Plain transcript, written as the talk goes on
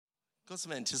got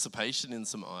some anticipation in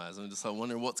some eyes. I'm just like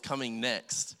wondering what's coming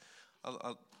next.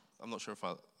 I'm not sure if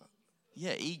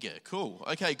yeah, eager. Cool.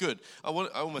 Okay, good. I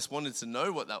almost wanted to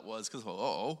know what that was because,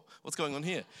 what's going on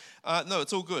here? No,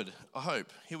 it's all good. I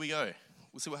hope. Here we go.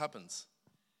 We'll see what happens.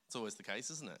 It's always the case,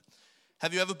 isn't it?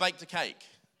 Have you ever baked a cake?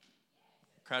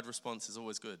 Crowd response is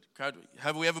always good.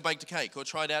 Have we ever baked a cake or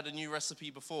tried out a new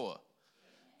recipe before?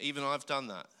 Even I've done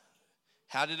that.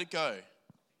 How did it go?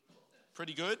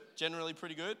 Pretty good? Generally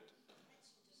pretty good?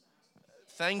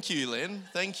 Thank you,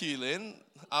 Lynn.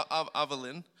 Other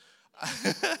Lynn.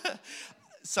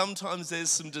 Sometimes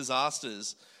there's some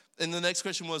disasters. And the next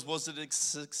question was it a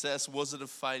success? Was it a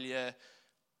failure?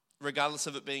 Regardless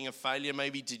of it being a failure,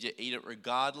 maybe did you eat it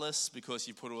regardless because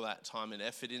you put all that time and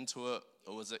effort into it?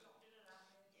 Or was it,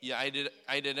 you ate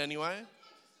it anyway?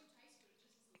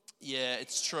 Yeah,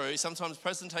 it's true. Sometimes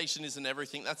presentation isn't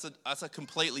everything. That's a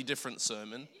completely different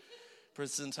sermon.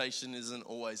 Presentation isn't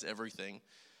always everything.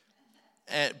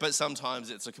 But sometimes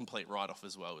it's a complete write-off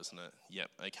as well, isn't it?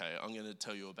 Yep, okay. I'm going to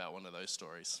tell you about one of those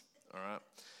stories, all right?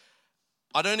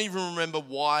 I don't even remember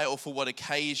why or for what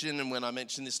occasion, and when I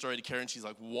mentioned this story to Karen, she's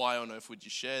like, why on earth would you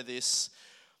share this?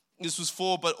 This was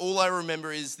for, but all I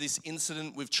remember is this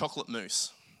incident with chocolate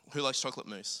mousse. Who likes chocolate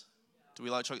mousse? Do we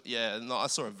like chocolate? Yeah, no, I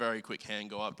saw a very quick hand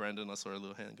go up. Brandon, I saw a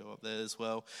little hand go up there as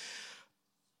well.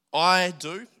 I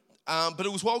do, but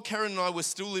it was while Karen and I were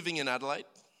still living in Adelaide.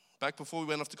 Back before we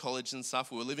went off to college and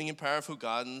stuff, we were living in Parafield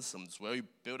Gardens, and it's where we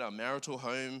built our marital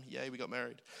home. Yay, we got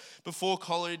married. Before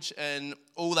college, and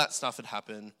all that stuff had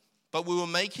happened. But we were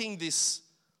making this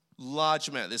large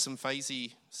amount. There's some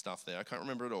phasey stuff there. I can't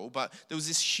remember it all. But there was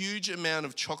this huge amount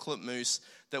of chocolate mousse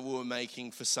that we were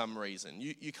making for some reason.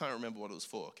 You can't remember what it was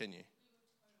for, can you?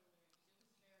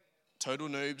 Total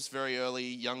noobs, very early,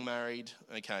 young married.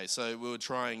 Okay, so we were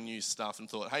trying new stuff and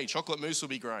thought, hey, chocolate mousse will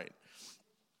be great.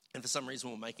 And for some reason,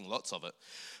 we were making lots of it.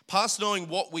 Past knowing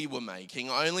what we were making,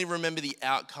 I only remember the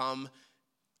outcome,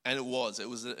 and it was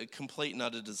a complete and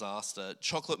utter disaster.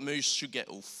 Chocolate mousse should get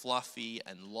all fluffy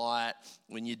and light.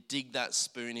 When you dig that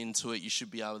spoon into it, you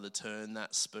should be able to turn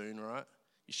that spoon, right?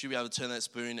 You should be able to turn that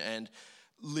spoon, and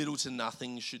little to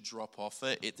nothing should drop off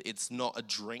it. It's not a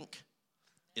drink.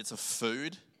 It's a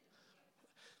food.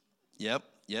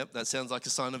 Yep, that sounds like a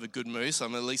sign of a good mousse.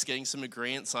 I'm at least getting some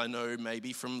agreements, I know,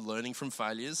 maybe from learning from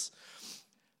failures.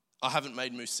 I haven't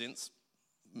made mousse since.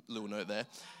 Little note there.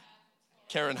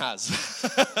 Karen has.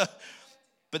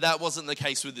 But that wasn't the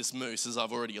case with this mousse, as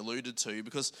I've already alluded to,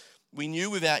 because we knew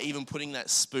without even putting that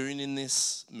spoon in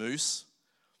this mousse,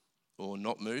 or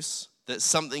not mousse, that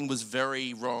something was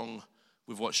very wrong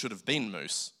with what should have been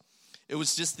mousse. It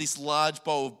was just this large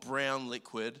bowl of brown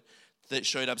liquid that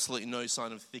showed absolutely no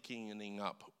sign of thickening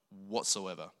up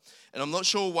whatsoever. And I'm not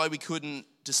sure why we couldn't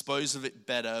dispose of it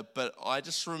better, but I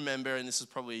just remember, and this is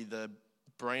probably the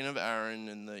brain of Aaron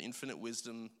and the infinite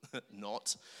wisdom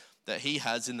that he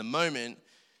has in the moment,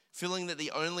 feeling that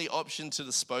the only option to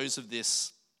dispose of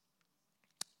this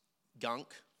gunk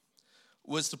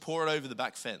was to pour it over the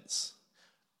back fence.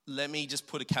 Let me just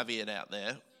put a caveat out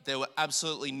there. There were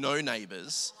absolutely no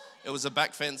neighbours. It was a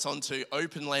back fence onto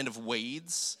open land of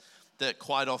weeds that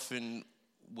quite often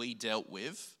we dealt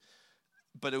with,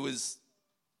 but it was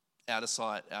out of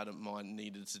sight, out of mind,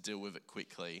 needed to deal with it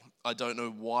quickly. I don't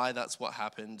know why that's what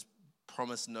happened.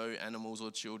 Promise no animals or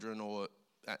children or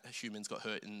humans got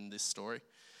hurt in this story,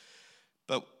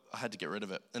 but I had to get rid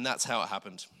of it, and that's how it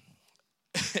happened.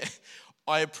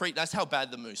 That's how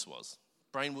bad the mousse was.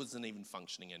 Brain wasn't even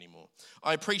functioning anymore.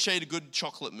 I appreciate a good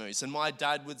chocolate mousse, and my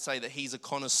dad would say that he's a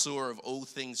connoisseur of all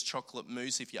things chocolate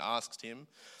mousse if you asked him.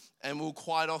 And we'll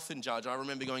quite often judge. I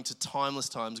remember going to timeless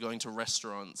times, going to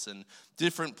restaurants and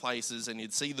different places, and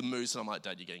you'd see the mousse, and I'm like,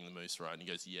 Dad, you're getting the mousse right? And he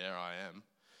goes, yeah, I am.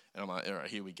 And I'm like, all right,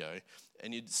 here we go.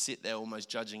 And you'd sit there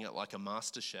almost judging it like a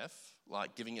master chef,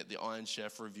 like giving it the Iron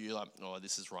Chef review, like, oh,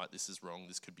 this is right, this is wrong,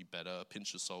 this could be better, a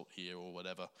pinch of salt here or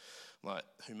whatever. Like,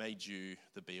 who made you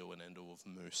the be-all and end-all of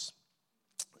mousse?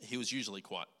 He was usually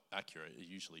quite accurate. It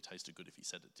usually tasted good if he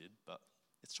said it did, but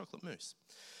it's chocolate mousse.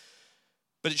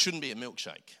 But it shouldn't be a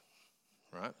milkshake.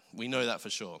 Right? We know that for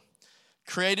sure.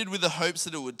 Created with the hopes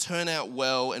that it would turn out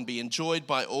well and be enjoyed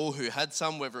by all who had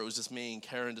some, whether it was just me and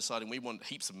Karen deciding we wanted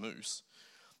heaps of mousse.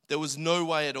 There was no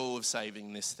way at all of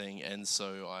saving this thing, and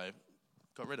so I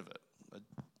got rid of it. I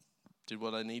did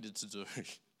what I needed to do,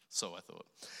 so I thought.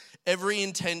 Every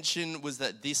intention was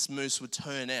that this mousse would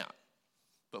turn out,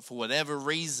 but for whatever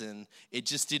reason, it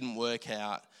just didn't work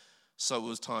out, so it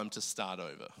was time to start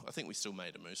over. I think we still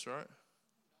made a mousse, right?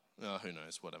 Oh, who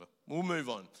knows, whatever. We'll move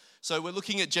on. So we're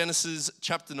looking at Genesis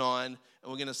chapter 9, and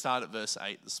we're going to start at verse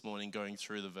 8 this morning, going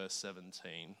through the verse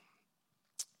 17.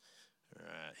 All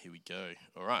right, here we go.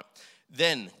 All right.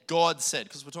 Then God said,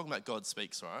 because we're talking about God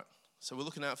speaks, all right? So we're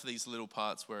looking out for these little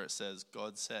parts where it says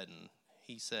God said and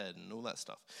he said and all that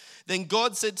stuff. Then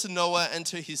God said to Noah and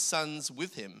to his sons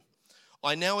with him,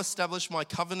 I now establish my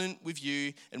covenant with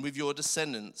you and with your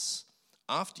descendants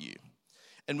after you,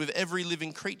 and with every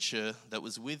living creature that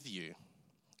was with you.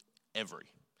 Every.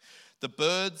 The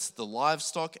birds, the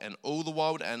livestock, and all the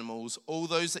wild animals, all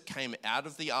those that came out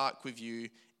of the ark with you,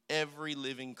 every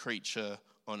living creature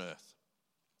on earth.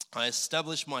 I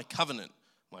establish my covenant,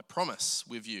 my promise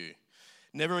with you.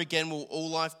 Never again will all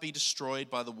life be destroyed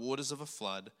by the waters of a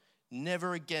flood.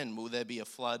 Never again will there be a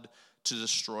flood to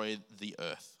destroy the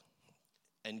earth.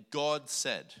 And God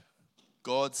said,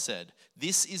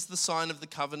 this is the sign of the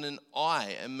covenant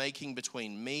I am making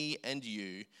between me and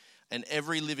you and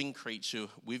every living creature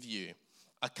with you.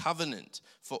 A covenant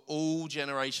for all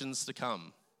generations to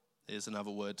come. There's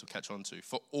another word to catch on to.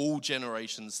 For all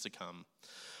generations to come.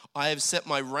 I have set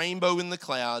my rainbow in the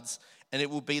clouds, and it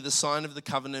will be the sign of the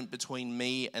covenant between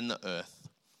me and the earth.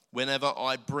 Whenever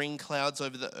I bring clouds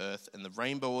over the earth and the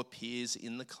rainbow appears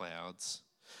in the clouds,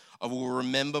 I will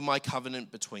remember my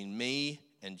covenant between me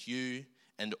and you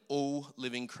and all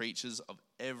living creatures of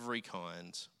every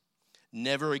kind.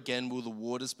 Never again will the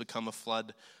waters become a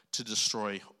flood to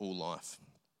destroy all life.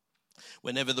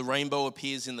 Whenever the rainbow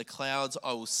appears in the clouds,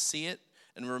 I will see it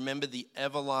and remember the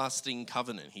everlasting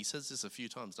covenant. He says this a few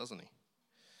times, doesn't he?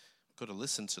 Got to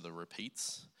listen to the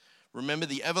repeats. Remember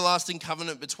the everlasting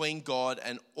covenant between God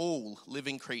and all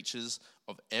living creatures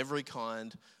of every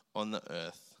kind on the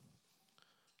earth.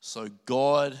 So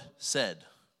God said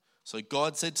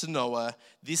to Noah,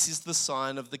 this is the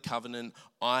sign of the covenant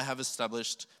I have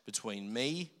established between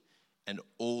me and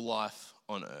all life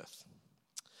on earth.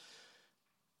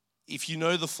 If you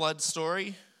know the flood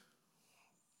story,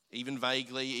 even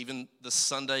vaguely, even the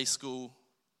Sunday school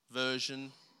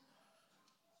version,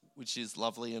 which is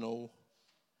lovely and all,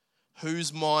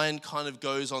 whose mind kind of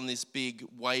goes on this big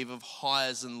wave of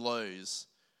highs and lows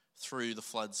through the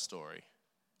flood story,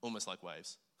 almost like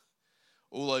waves,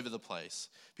 all over the place.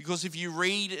 Because if you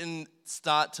read and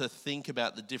start to think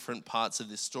about the different parts of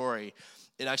this story,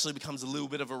 it actually becomes a little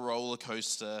bit of a roller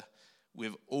coaster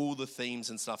with all the themes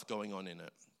and stuff going on in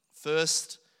it.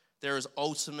 First, there is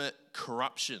ultimate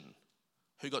corruption.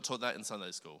 Who got taught that in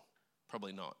Sunday school?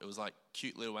 Probably not. It was like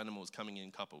cute little animals coming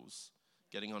in couples,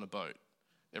 getting on a boat.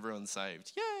 Everyone's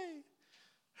saved. Yay!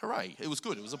 Hooray. It was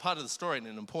good. It was a part of the story and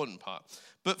an important part.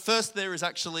 But first, there is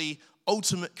actually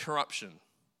ultimate corruption.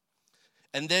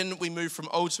 And then we move from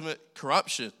ultimate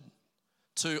corruption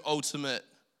to ultimate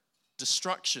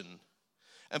destruction.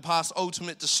 And past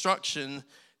ultimate destruction,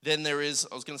 then there is,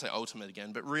 I was going to say ultimate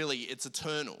again, but really it's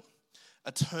eternal.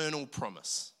 Eternal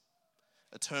promise.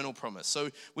 Eternal promise.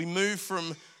 So we move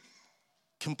from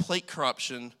complete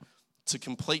corruption to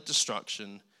complete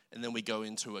destruction, and then we go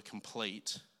into a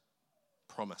complete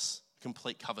promise,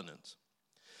 complete covenant.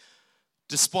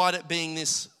 Despite it being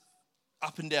this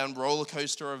up and down roller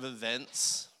coaster of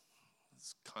events,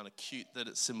 it's kind of cute that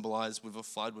it's symbolized with a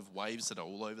flood with waves that are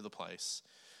all over the place.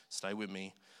 Stay with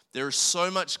me. There is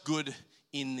so much good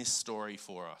in this story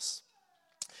for us.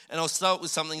 And I'll start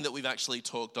with something that we've actually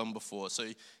talked on before. So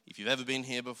if you've ever been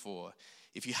here before,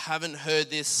 if you haven't heard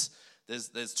this,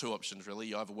 there's two options really.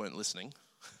 You either weren't listening,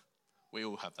 we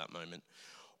all have that moment,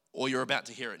 or you're about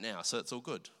to hear it now. So it's all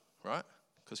good, right?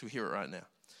 Because we hear it right now.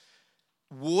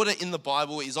 Water in the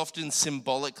Bible is often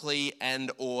symbolically and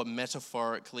or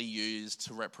metaphorically used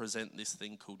to represent this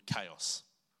thing called chaos.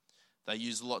 They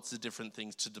use lots of different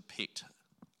things to depict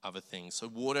other things. So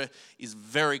water is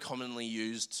very commonly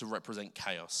used to represent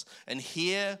chaos. And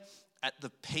here at the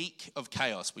peak of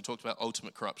chaos, we talked about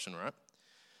ultimate corruption, right?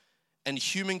 And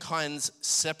humankind's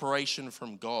separation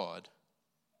from God,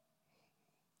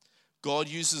 God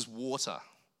uses water.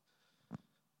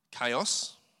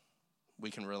 Chaos,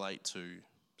 we can relate to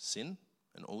sin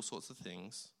and all sorts of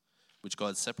things, which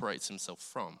God separates himself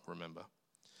from, remember.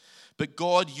 But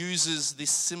God uses this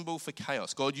symbol for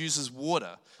chaos. God uses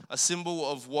water, a symbol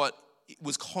of what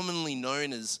was commonly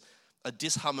known as a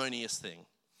disharmonious thing.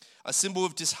 A symbol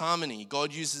of disharmony.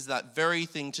 God uses that very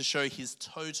thing to show his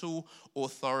total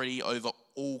authority over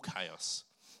all chaos.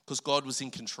 Because God was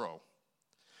in control.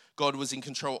 God was in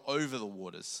control over the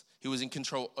waters. He was in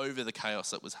control over the chaos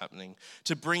that was happening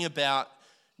to bring about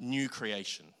new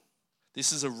creation.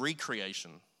 This is a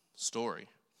recreation story.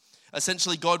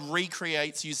 Essentially, God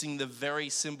recreates using the very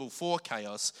symbol for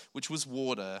chaos, which was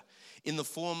water, in the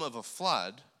form of a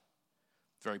flood,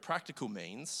 very practical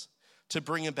means, to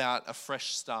bring about a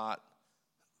fresh start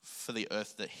for the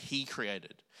earth that he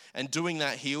created. And doing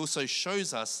that, he also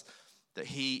shows us that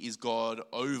he is God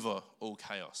over all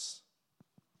chaos.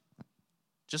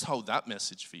 Just hold that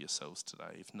message for yourselves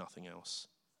today, if nothing else.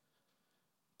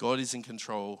 God is in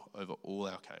control over all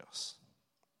our chaos.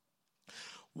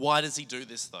 Why does he do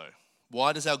this though?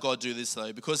 Why does our God do this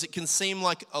though? Because it can seem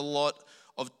like a lot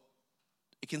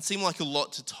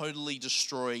to totally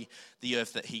destroy the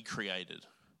earth that he created.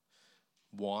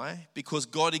 Why? Because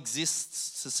God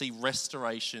exists to see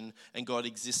restoration and God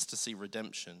exists to see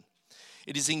redemption.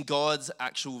 It is in God's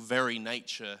actual very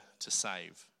nature to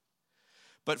save.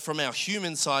 But from our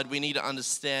human side, we need to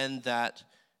understand that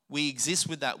we exist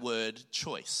with that word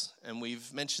choice. And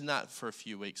we've mentioned that for a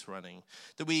few weeks running.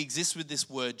 That we exist with this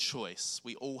word choice.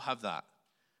 We all have that.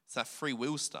 It's that free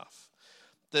will stuff.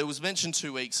 That was mentioned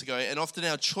 2 weeks ago. And often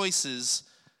our choices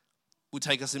will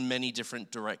take us in many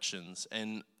different directions.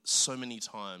 And so many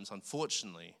times,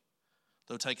 unfortunately,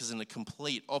 they'll take us in a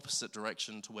complete opposite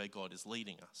direction to where God is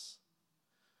leading us.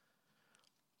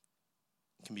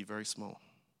 It can be very small.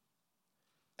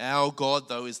 Our God,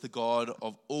 though, is the God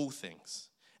of all things.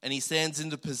 And he stands in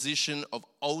the position of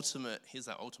ultimate, here's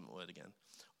that ultimate word again,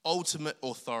 ultimate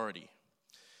authority.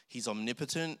 He's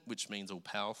omnipotent, which means all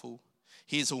powerful.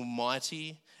 He is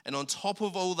almighty. And on top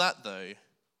of all that, though,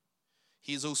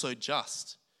 he is also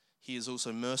just. He is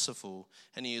also merciful.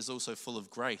 And he is also full of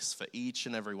grace for each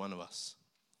and every one of us.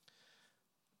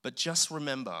 But just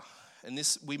remember, and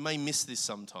this we may miss this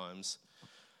sometimes,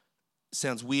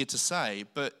 sounds weird to say,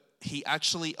 but he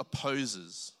actually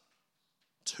opposes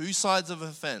two sides of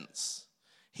a fence.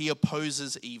 He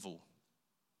opposes evil.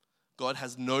 God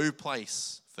has no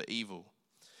place for evil.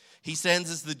 He stands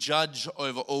as the judge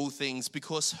over all things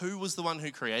because who was the one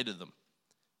who created them?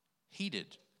 He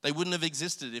did. They wouldn't have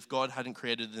existed if God hadn't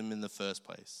created them in the first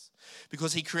place.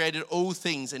 Because he created all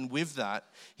things, and with that,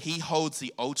 he holds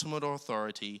the ultimate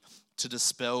authority to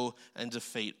dispel and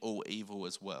defeat all evil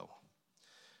as well.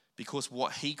 Because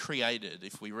what he created,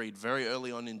 if we read very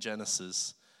early on in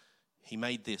Genesis, he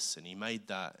made this and he made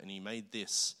that and he made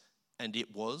this, and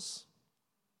it was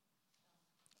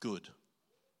good.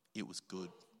 It was good.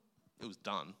 It was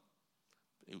done.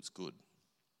 It was good.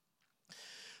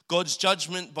 God's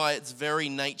judgment by its very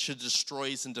nature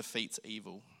destroys and defeats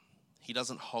evil. He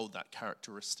doesn't hold that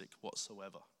characteristic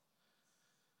whatsoever.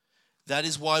 That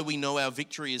is why we know our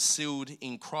victory is sealed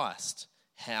in Christ.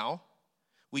 How?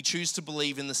 We choose to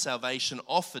believe in the salvation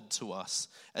offered to us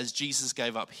as Jesus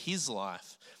gave up his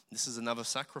life. This is another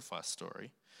sacrifice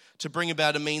story. To bring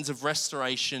about a means of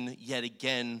restoration yet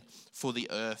again for the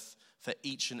earth for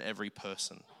each and every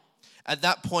person. At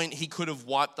that point, he could have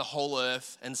wiped the whole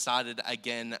earth and started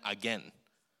again.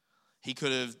 He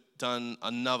could have done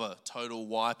another total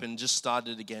wipe and just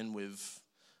started again with,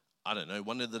 I don't know,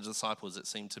 one of the disciples that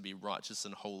seemed to be righteous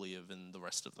and holier than the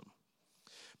rest of them.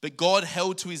 But God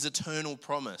held to his eternal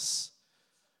promise.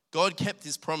 God kept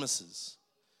his promises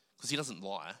because he doesn't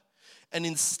lie. And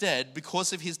instead,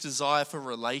 because of his desire for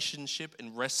relationship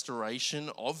and restoration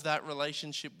of that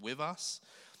relationship with us,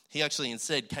 he actually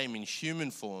instead came in human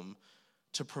form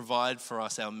to provide for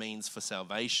us our means for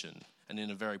salvation, and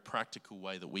in a very practical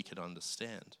way that we could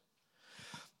understand.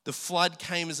 The flood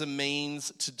came as a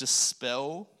means to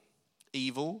dispel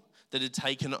evil that had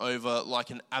taken over like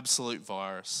an absolute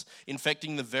virus,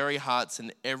 infecting the very hearts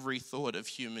and every thought of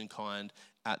humankind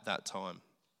at that time.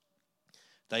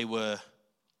 They were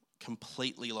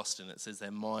completely lost in it. It says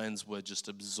their minds were just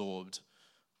absorbed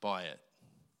by it.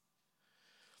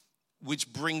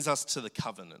 Which brings us to the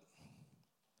covenant,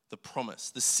 the promise,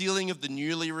 the sealing of the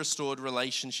newly restored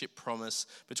relationship promise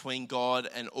between God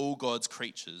and all God's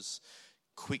creatures.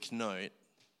 Quick note,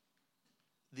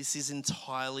 this is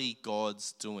entirely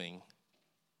God's doing,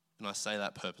 and I say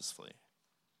that purposefully.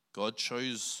 God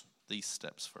chose these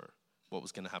steps for what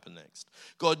was going to happen next.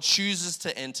 God chooses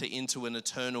to enter into an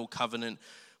eternal covenant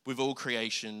with all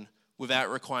creation without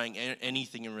requiring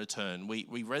anything in return.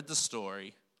 We read the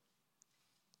story.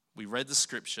 We read the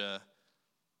scripture.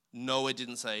 Noah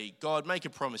didn't say, God, make a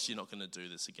promise you're not going to do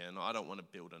this again. I don't want to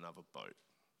build another boat.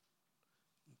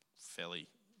 Fairly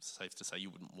safe to say you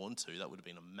wouldn't want to. That would have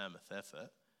been a mammoth effort.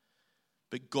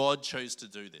 But God chose to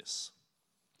do this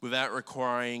without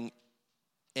requiring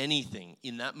anything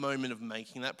in that moment of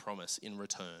making that promise in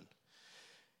return.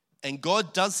 And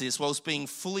God does this whilst being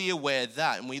fully aware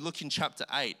that, and we look in chapter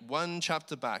 8, one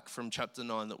chapter back from chapter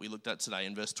 9 that we looked at today,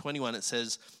 in verse 21, it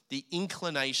says, the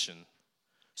inclination,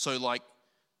 so like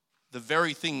the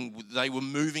very thing they were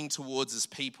moving towards as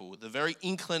people, the very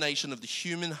inclination of the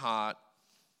human heart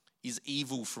is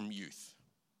evil from youth.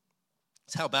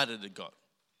 That's how bad it had got.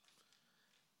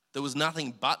 There was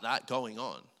nothing but that going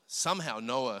on. Somehow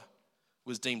Noah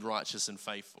was deemed righteous and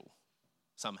faithful.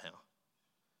 Somehow.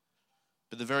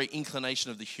 but the very inclination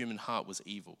of the human heart was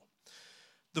evil.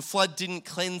 The flood didn't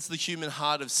cleanse the human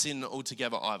heart of sin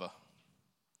altogether either.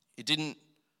 It didn't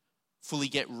fully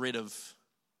get rid of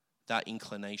that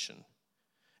inclination.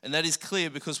 And that is clear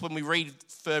because when we read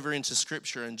further into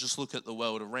Scripture and just look at the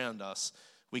world around us,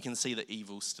 we can see that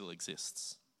evil still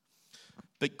exists.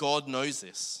 But God knows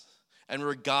this. And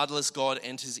regardless, God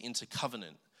enters into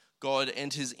covenant. God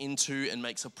enters into and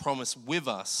makes a promise with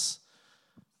us.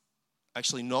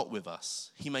 Actually, not with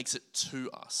us. He makes it to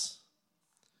us.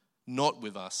 Not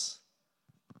with us.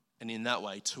 And in that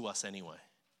way, to us anyway.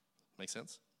 Make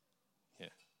sense? Yeah.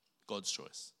 God's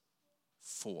choice.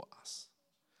 For us.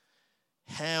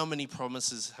 How many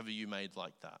promises have you made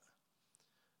like that?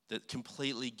 That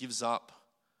completely gives up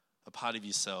a part of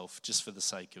yourself just for the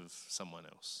sake of someone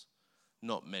else?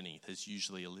 Not many. There's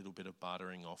usually a little bit of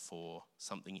bartering off or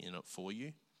something in it for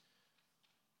you.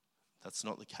 That's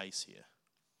not the case here.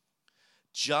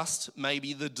 Just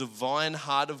maybe the divine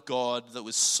heart of God that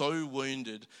was so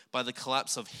wounded by the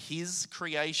collapse of his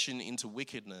creation into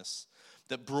wickedness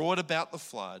that brought about the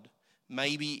flood,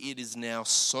 maybe it is now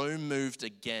so moved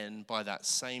again by that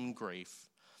same grief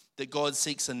that God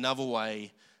seeks another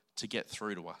way to get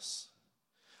through to us.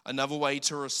 Another way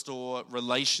to restore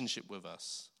relationship with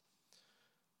us.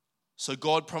 So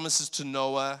God promises to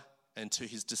Noah and to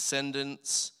his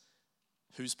descendants.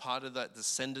 Who's part of that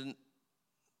descendant?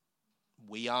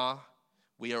 We are.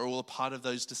 We are all a part of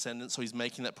those descendants. So he's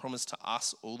making that promise to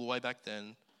us all the way back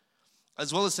then.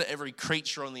 As well as to every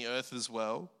creature on the earth as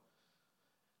well.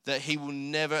 That he will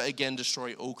never again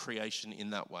destroy all creation in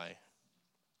that way.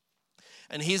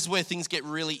 And here's where things get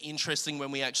really interesting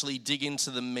when we actually dig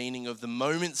into the meaning of the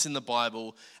moments in the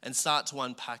Bible and start to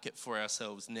unpack it for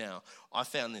ourselves now. I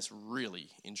found this really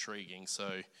intriguing, so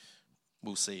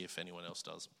we'll see if anyone else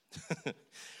does.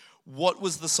 What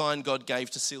was the sign God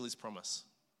gave to seal his promise?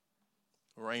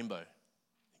 A rainbow.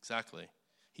 Exactly.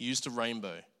 He used a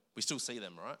rainbow. We still see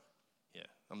them, right? Yeah.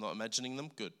 I'm not imagining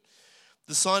them. Good.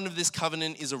 The sign of this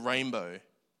covenant is a rainbow.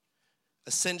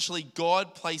 Essentially,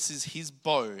 God places his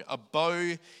bow, a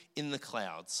bow in the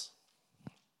clouds,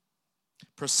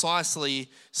 precisely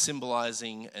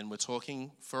symbolizing, and we're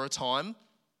talking for a time,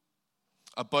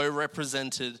 a bow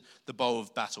represented the bow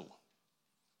of battle,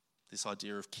 this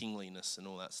idea of kingliness and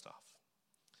all that stuff.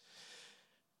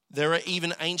 There are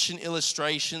even ancient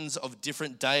illustrations of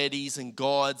different deities and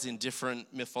gods in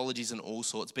different mythologies and all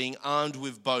sorts being armed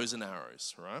with bows and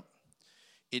arrows, right?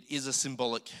 It is a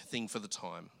symbolic thing for the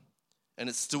time. And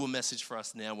it's still a message for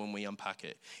us now when we unpack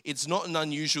it. It's not an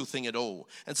unusual thing at all.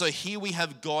 And so here we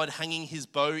have God hanging his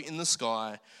bow in the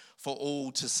sky for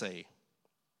all to see.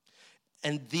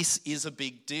 And this is a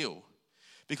big deal.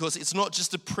 Because it's not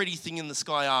just a pretty thing in the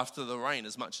sky after the rain,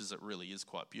 as much as it really is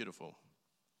quite beautiful.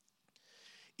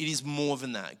 It is more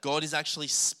than that. God is actually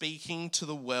speaking to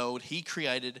the world he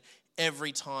created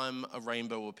every time a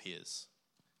rainbow appears.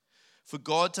 For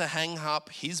God to hang up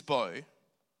his bow,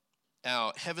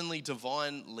 our heavenly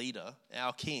divine leader,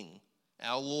 our King,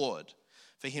 our Lord,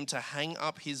 for him to hang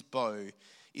up his bow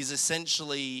is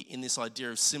essentially in this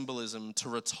idea of symbolism to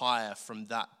retire from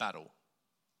that battle,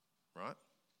 right?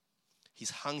 He's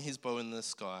hung his bow in the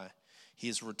sky. He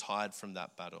has retired from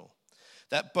that battle.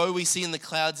 That bow we see in the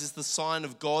clouds is the sign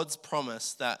of God's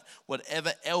promise that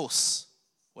whatever else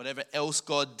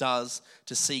God does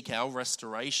to seek our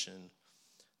restoration,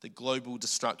 the global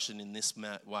destruction in this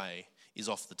way is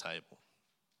off the table.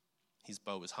 His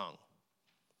bow is hung.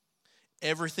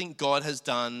 Everything God has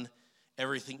done,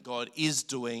 everything God is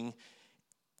doing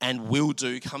and will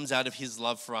do comes out of his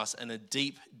love for us and a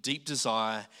deep, deep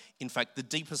desire, in fact, the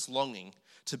deepest longing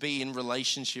to be in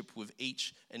relationship with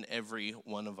each and every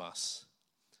one of us.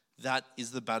 That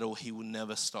is the battle he will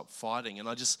never stop fighting. And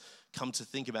I just come to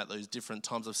think about those different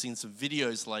times. I've seen some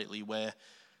videos lately where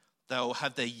they'll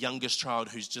have their youngest child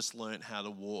who's just learned how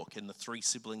to walk and the three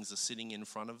siblings are sitting in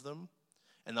front of them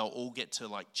and they'll all get to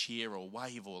like cheer or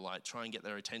wave or like try and get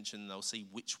their attention and they'll see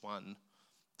which one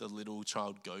the little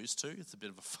child goes to. It's a bit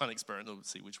of a fun experiment to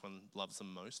see which one loves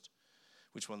them most,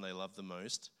 which one they love the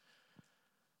most.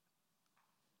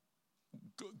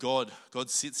 God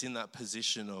sits in that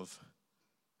position of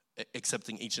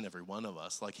accepting each and every one of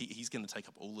us. Like he's going to take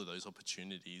up all of those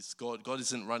opportunities. God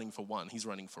isn't running for one, he's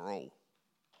running for all.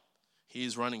 He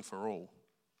is running for all.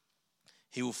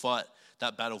 He will fight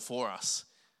that battle for us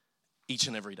each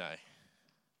and every day.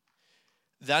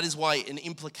 That is why an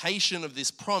implication of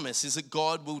this promise is that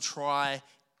God will try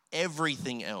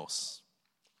everything else.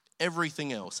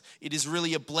 Everything else. It is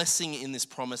really a blessing in this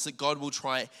promise that God will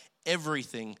try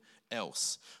everything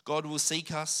else. God will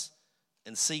seek us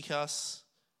and seek us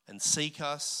and seek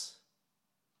us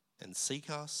and seek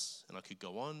us, and I could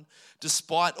go on,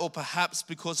 despite or perhaps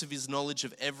because of his knowledge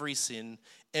of every sin,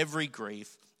 every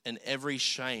grief, and every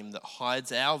shame that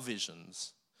hides our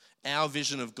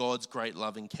vision of God's great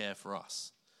love and care for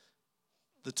us.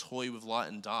 The toy with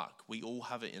light and dark, we all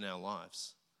have it in our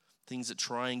lives. Things that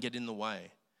try and get in the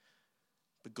way.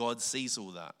 But God sees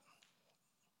all that,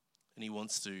 and he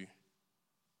wants to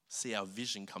see our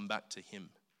vision come back to him.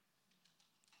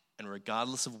 And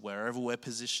regardless of wherever we're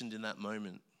positioned in that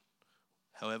moment,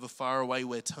 however far away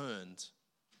we're turned,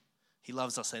 he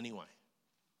loves us anyway.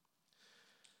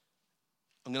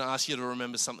 I'm going to ask you to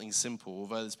remember something simple,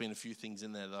 although there's been a few things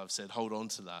in there that I've said, hold on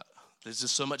to that. There's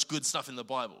just so much good stuff in the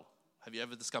Bible. Have you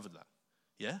ever discovered that?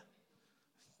 Yeah?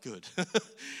 Good.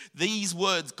 These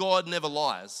words, God never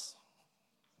lies.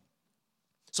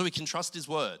 So we can trust his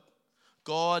word.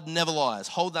 God never lies.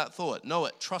 Hold that thought. Know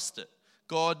it. Trust it.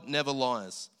 God never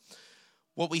lies.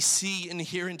 What we see and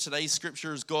hear in today's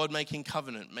scripture is God making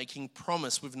covenant, making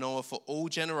promise with Noah for all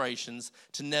generations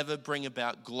to never bring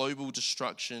about global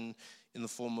destruction in the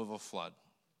form of a flood.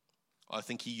 I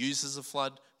think he uses a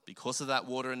flood because of that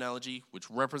water analogy,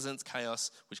 which represents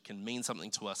chaos, which can mean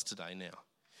something to us today now.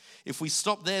 If we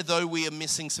stop there, though, we are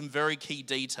missing some very key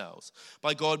details.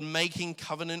 By God making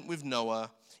covenant with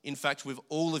Noah, in fact, with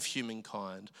all of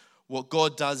humankind, what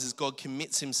God does is God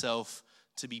commits himself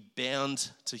to be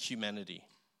bound to humanity.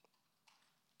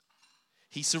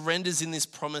 He surrenders in this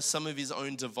promise some of his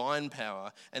own divine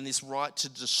power and this right to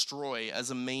destroy as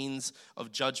a means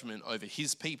of judgment over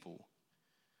his people.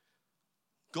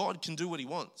 God can do what he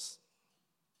wants.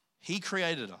 He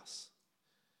created us.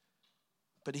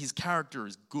 But his character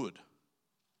is good.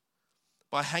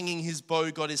 By hanging his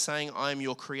bow, God is saying, I am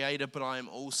your creator, but I am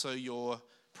also your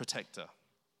protector.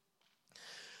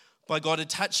 By God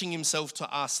attaching himself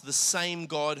to us, the same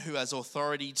God who has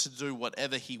authority to do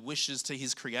whatever he wishes to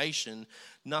his creation,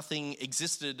 nothing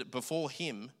existed before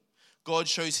him. God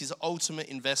shows his ultimate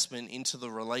investment into the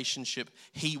relationship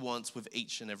he wants with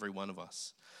each and every one of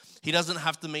us. He doesn't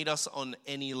have to meet us on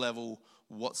any level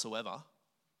whatsoever.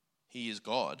 He is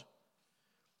God.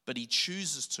 But he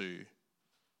chooses to,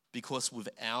 because with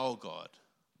our God,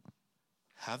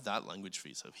 have that language for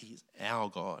yourself. He is our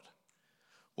God.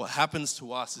 What happens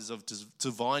to us is of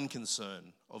divine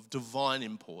concern, of divine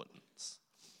importance.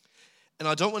 And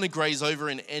I don't want to graze over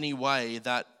in any way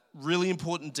that really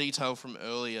important detail from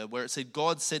earlier where it said,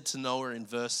 God said to Noah in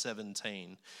verse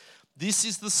 17, this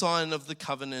is the sign of the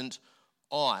covenant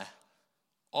I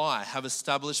have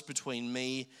established between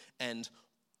me and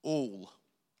all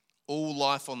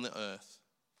life on the earth.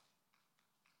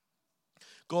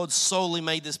 God solely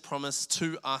made this promise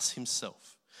to us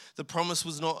himself. The promise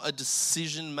was not a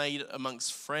decision made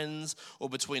amongst friends or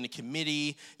between a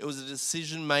committee. It was a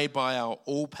decision made by our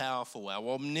all-powerful, our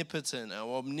omnipotent,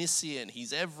 our omniscient,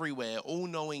 he's everywhere,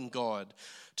 all-knowing God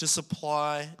to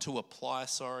apply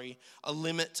a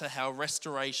limit to how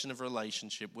restoration of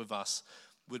relationship with us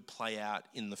would play out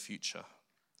in the future.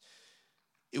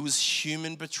 It was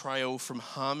human betrayal from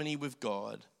harmony with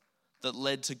God that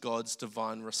led to God's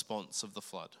divine response of the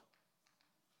flood.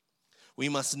 We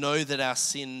must know that our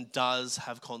sin does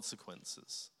have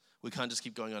consequences. We can't just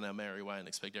keep going on our merry way and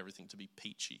expect everything to be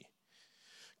peachy.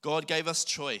 God gave us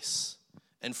choice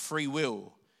and free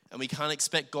will, and we can't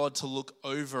expect God to look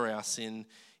over our sin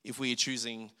if we are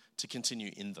choosing to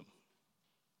continue in them.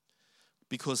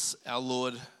 Because our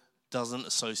Lord doesn't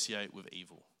associate with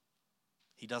evil.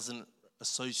 He doesn't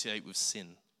associate with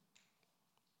sin.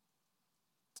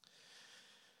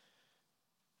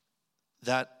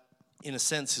 That, in a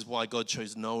sense, is why God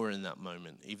chose Noah in that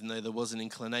moment. Even though there was an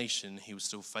inclination, he was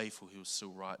still faithful, he was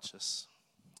still righteous.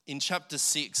 In chapter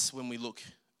 6, when we look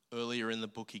earlier in the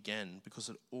book again, because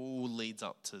it all leads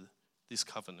up to this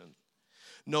covenant,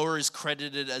 Noah is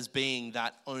credited as being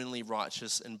that only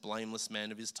righteous and blameless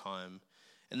man of his time.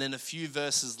 And then a few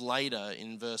verses later,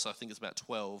 in verse, I think it's about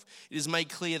 12, it is made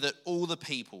clear that all the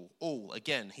people,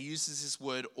 again, he uses this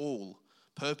word all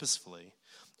purposefully,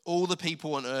 all the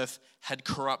people on earth had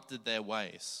corrupted their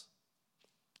ways,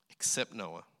 except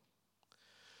Noah.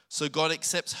 So God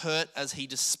accepts hurt as he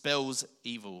dispels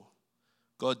evil.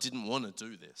 God didn't want to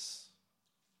do this,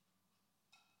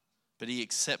 but he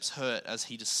accepts hurt as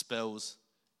he dispels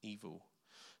evil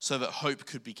so that hope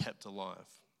could be kept alive.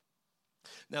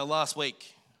 Now, last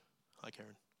week, hi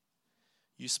Karen,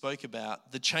 you spoke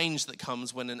about the change that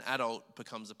comes when an adult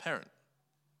becomes a parent.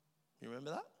 You remember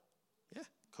that? Yeah,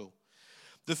 cool.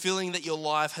 The feeling that your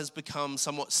life has become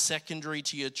somewhat secondary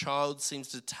to your child seems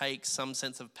to take some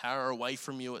sense of power away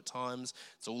from you at times.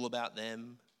 It's all about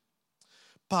them.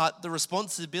 But the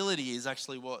responsibility is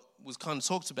actually what was kind of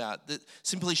talked about, that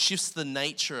simply shifts the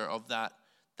nature of that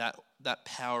that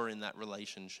power in that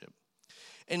relationship.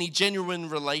 Any genuine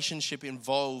relationship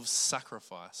involves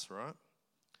sacrifice, right?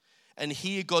 And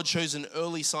here God shows an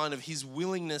early sign of his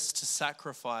willingness to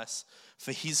sacrifice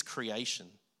for his creation.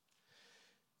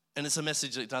 And it's a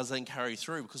message that doesn't carry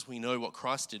through because we know what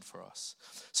Christ did for us.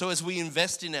 So as we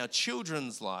invest in our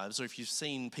children's lives, or if you've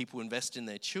seen people invest in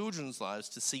their children's lives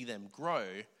to see them grow,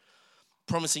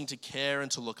 promising to care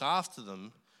and to look after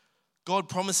them, God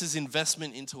promises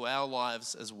investment into our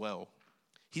lives as well.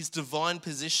 His divine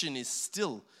position is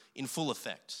still in full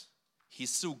effect.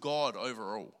 He's still God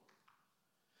over all.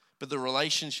 But the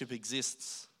relationship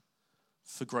exists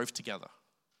for growth together,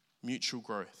 mutual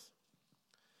growth.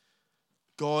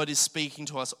 God is speaking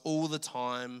to us all the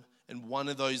time, and one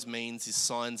of those means is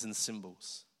signs and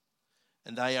symbols.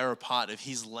 And they are a part of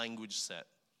his language set.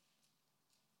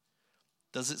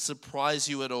 Does it surprise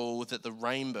you at all that the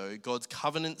rainbow, God's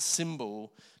covenant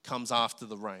symbol, comes after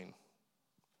the rain?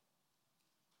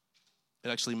 It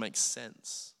actually makes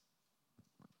sense.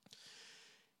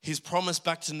 His promise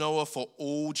back to Noah for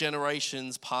all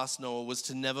generations past Noah was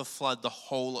to never flood the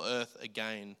whole earth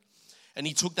again. And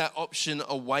he took that option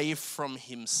away from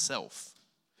himself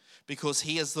because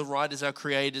he has the right as our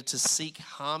creator to seek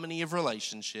harmony of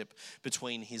relationship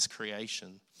between his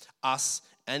creation, us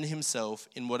and himself,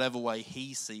 in whatever way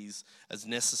he sees as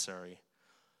necessary.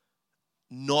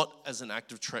 Not as an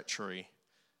act of treachery,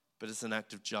 but as an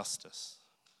act of justice.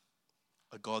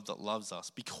 A God that loves us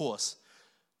because,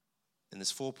 and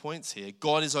there's 4 points here,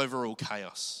 God is over all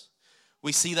chaos.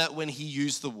 We see that when he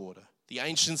used the water, the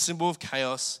ancient symbol of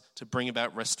chaos, to bring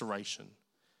about restoration.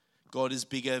 God is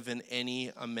bigger than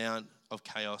any amount of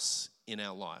chaos in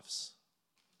our lives.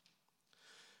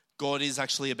 God is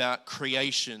actually about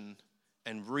creation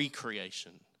and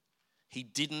recreation. He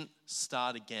didn't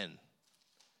start again.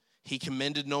 He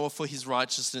commended Noah for his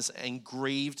righteousness and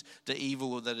grieved the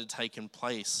evil that had taken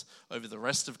place over the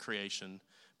rest of creation.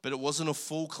 But it wasn't a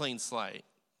full clean slate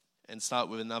and start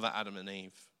with another Adam and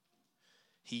Eve.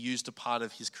 He used a part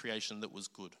of his creation that was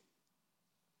good.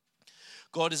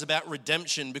 God is about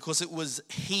redemption because it was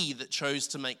he that chose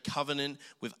to make covenant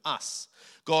with us.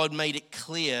 God made it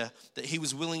clear that he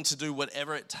was willing to do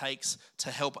whatever it takes to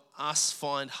help us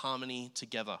find harmony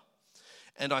together.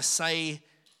 And I say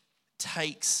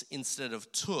takes instead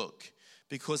of took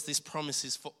because this promise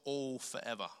is for all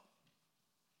forever.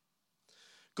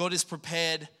 God is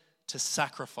prepared to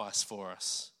sacrifice for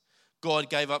us.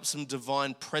 God gave up some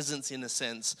divine presence in a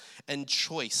sense and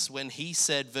choice when he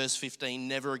said, verse 15,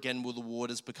 never again will the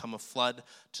waters become a flood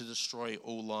to destroy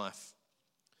all life.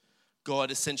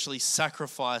 God essentially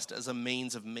sacrificed as a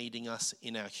means of meeting us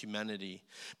in our humanity.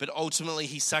 But ultimately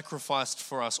he sacrificed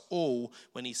for us all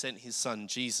when he sent his son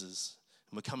Jesus.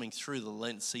 And we're coming through the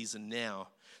Lent season now,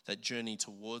 that journey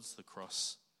towards the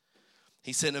cross.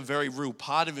 He sent a very real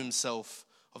part of himself,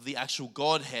 of the actual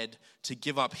Godhead, to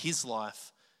give up his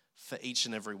life for each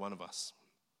and every one of us.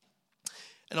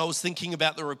 And I was thinking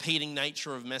about the repeating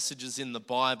nature of messages in the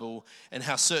Bible and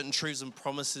how certain truths and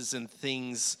promises and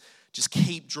things just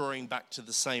keep drawing back to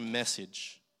the same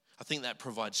message. I think that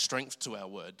provides strength to our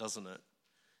word, doesn't it?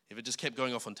 If it just kept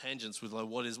going off on tangents with like,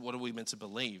 what are we meant to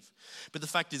believe? But the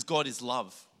fact is, God is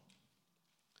love.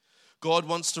 God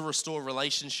wants to restore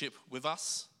relationship with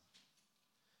us,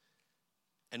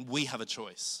 and we have a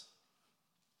choice.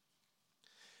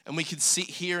 And we could sit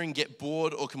here and get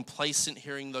bored or complacent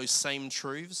hearing those same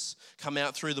truths come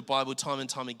out through the Bible time and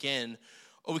time again,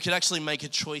 or we could actually make a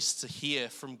choice to hear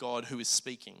from God who is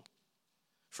speaking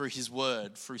through his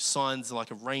word, through signs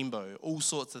like a rainbow, all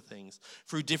sorts of things,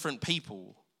 through different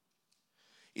people.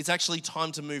 It's actually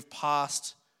time to move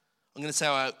past, I'm going to say,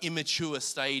 our immature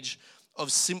stage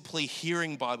of simply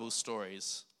hearing Bible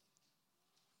stories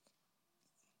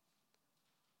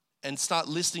and start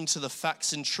listening to the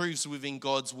facts and truths within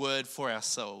God's word for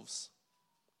ourselves.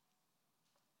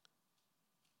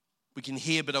 We can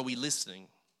hear, but are we listening?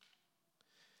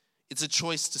 It's a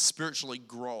choice to spiritually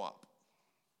grow up.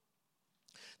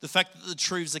 The fact that the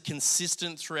truths are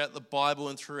consistent throughout the Bible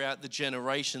and throughout the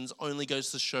generations only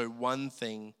goes to show one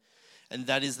thing, and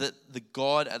that is that the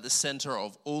God at the center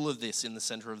of all of this, in the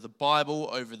center of the Bible,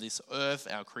 over this earth,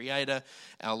 our Creator,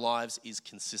 our lives, is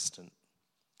consistent.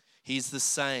 He's the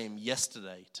same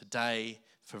yesterday, today,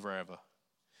 forever.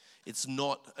 It's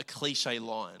not a cliche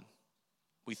line.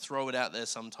 We throw it out there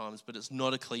sometimes, but it's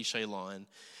not a cliche line.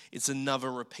 It's another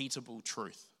repeatable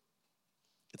truth.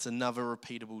 It's another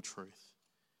repeatable truth.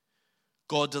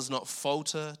 God does not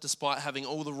falter despite having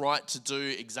all the right to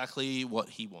do exactly what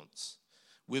he wants.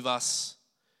 With us,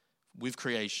 with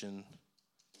creation,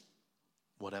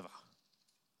 whatever.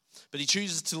 But he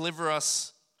chooses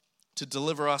to to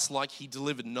deliver us like he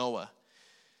delivered Noah,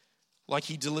 like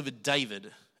he delivered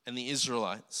David and the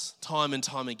Israelites time and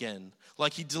time again,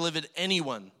 like he delivered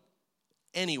anyone,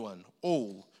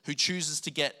 all who chooses to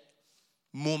get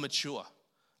more mature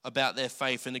about their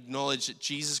faith and acknowledge that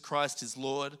Jesus Christ is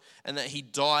Lord and that he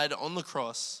died on the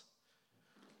cross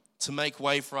to make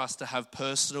way for us to have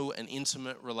personal and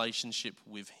intimate relationship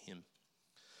with him.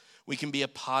 We can be a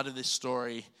part of this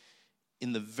story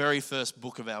in the very first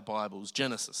book of our Bibles,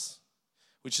 Genesis,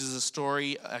 which is a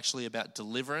story actually about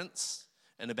deliverance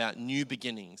and about new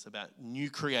beginnings, about new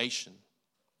creation.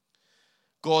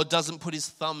 God doesn't put his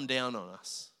thumb down on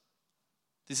us.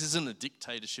 This isn't a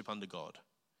dictatorship under God.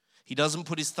 He doesn't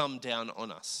put his thumb down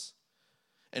on us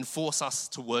and force us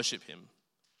to worship him.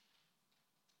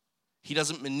 He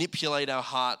doesn't manipulate our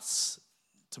hearts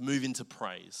to move into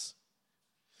praise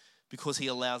because he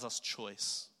allows us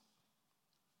choice.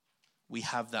 We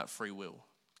have that free will.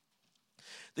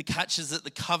 The catch is that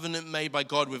the covenant made by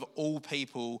God with all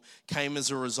people came as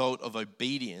a result of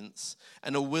obedience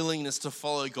and a willingness to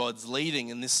follow God's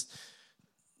leading. And this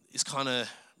is kind of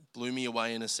blew me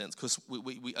away in a sense because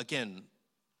we again,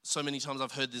 so many times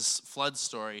I've heard this flood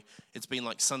story, it's been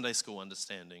like Sunday school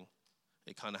understanding.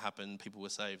 It kind of happened, people were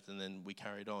saved, and then we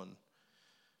carried on.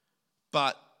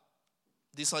 But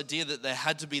this idea that there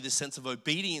had to be this sense of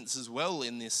obedience as well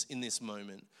in this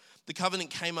moment. The covenant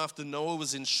came after Noah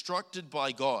was instructed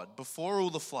by God, before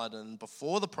all the flood and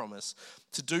before the promise,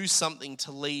 to do something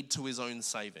to lead to his own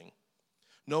saving.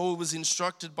 Noah was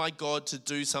instructed by God to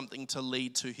do something to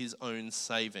lead to his own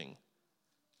saving.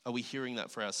 Are we hearing that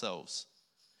for ourselves?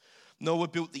 Noah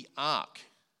built the ark.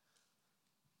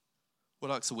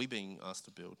 What arks are we being asked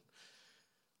to build?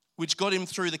 Which got him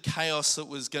through the chaos that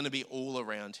was going to be all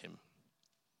around him.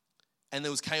 And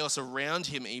there was chaos around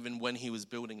him even when he was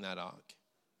building that ark.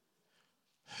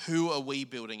 Who are we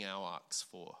building our arks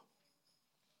for?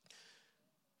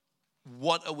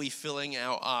 What are we filling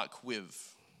our ark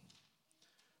with?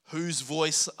 Whose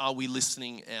voice are we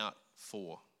listening out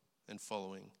for and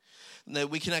following? That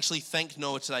we can actually thank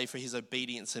Noah today for his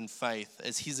obedience and faith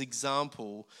as his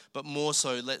example, but more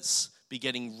so, let's be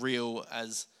getting real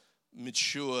as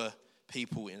mature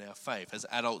people in our faith, as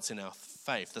adults in our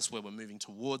faith. That's where we're moving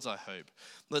towards, I hope.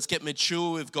 Let's get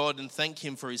mature with God and thank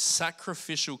him for his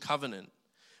sacrificial covenant,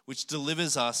 which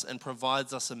delivers us and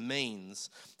provides us a means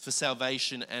for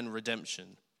salvation and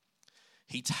redemption.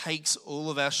 He takes all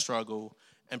of our struggle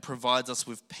and provides us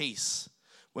with peace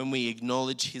when we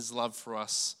acknowledge his love for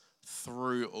us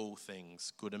through all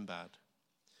things, good and bad,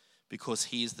 because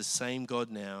he is the same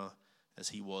God now as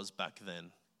he was back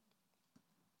then.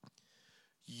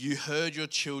 You heard your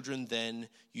children then,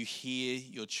 you hear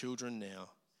your children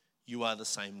now. You are the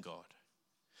same God.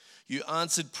 You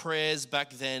answered prayers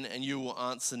back then and you will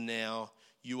answer now.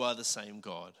 You are the same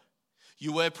God.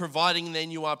 You were providing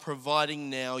then, you are providing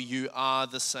now. You are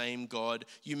the same God.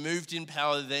 You moved in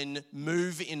power then,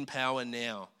 move in power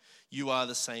now. You are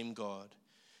the same God.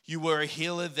 You were a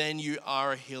healer then, you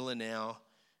are a healer now.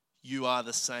 You are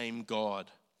the same God.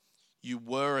 You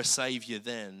were a savior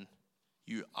then,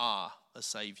 you are a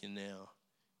savior now.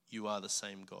 You are the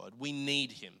same God. We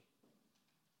need him.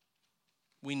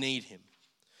 We need him.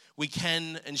 We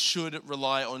can and should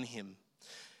rely on him.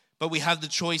 But we have the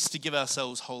choice to give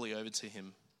ourselves wholly over to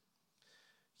him.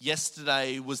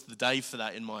 Yesterday was the day for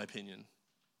that, in my opinion.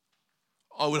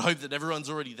 I would hope that everyone's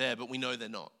already there, but we know they're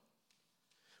not.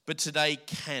 But today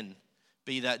can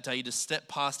be that day to step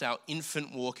past our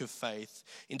infant walk of faith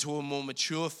into a more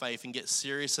mature faith and get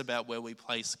serious about where we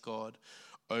place God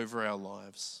over our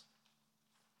lives.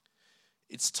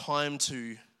 It's time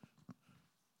to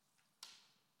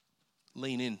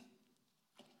lean in.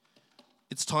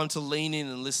 It's time to lean in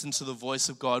and listen to the voice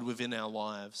of God within our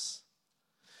lives,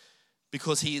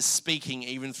 because he is speaking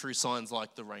even through signs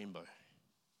like the rainbow.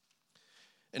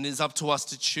 And it is up to us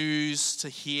to choose to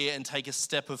hear and take a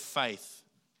step of faith.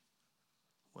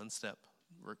 One step.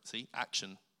 See,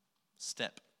 action.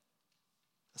 Step.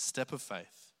 A step of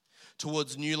faith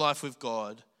towards new life with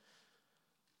God.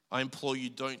 I implore you,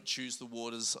 don't choose the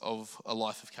waters of a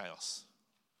life of chaos.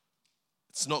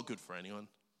 It's not good for anyone.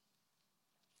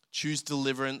 Choose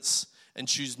deliverance and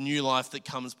choose new life that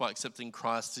comes by accepting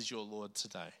Christ as your Lord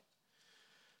today.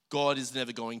 God is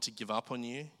never going to give up on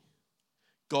you.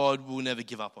 God will never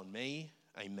give up on me.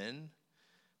 Amen.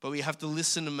 But we have to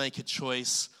listen and make a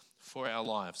choice for our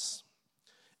lives.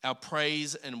 Our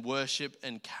praise and worship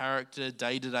and character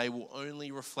day to day will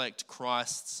only reflect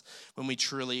Christ's when we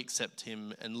truly accept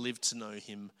him and live to know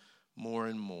him more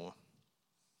and more.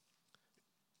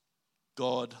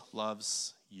 God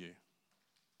loves you.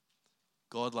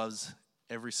 God loves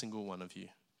every single one of you.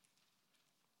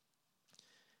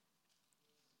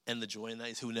 And the joy in that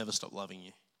is he'll never stop loving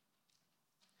you.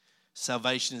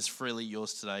 Salvation is freely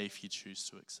yours today if you choose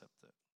to accept it.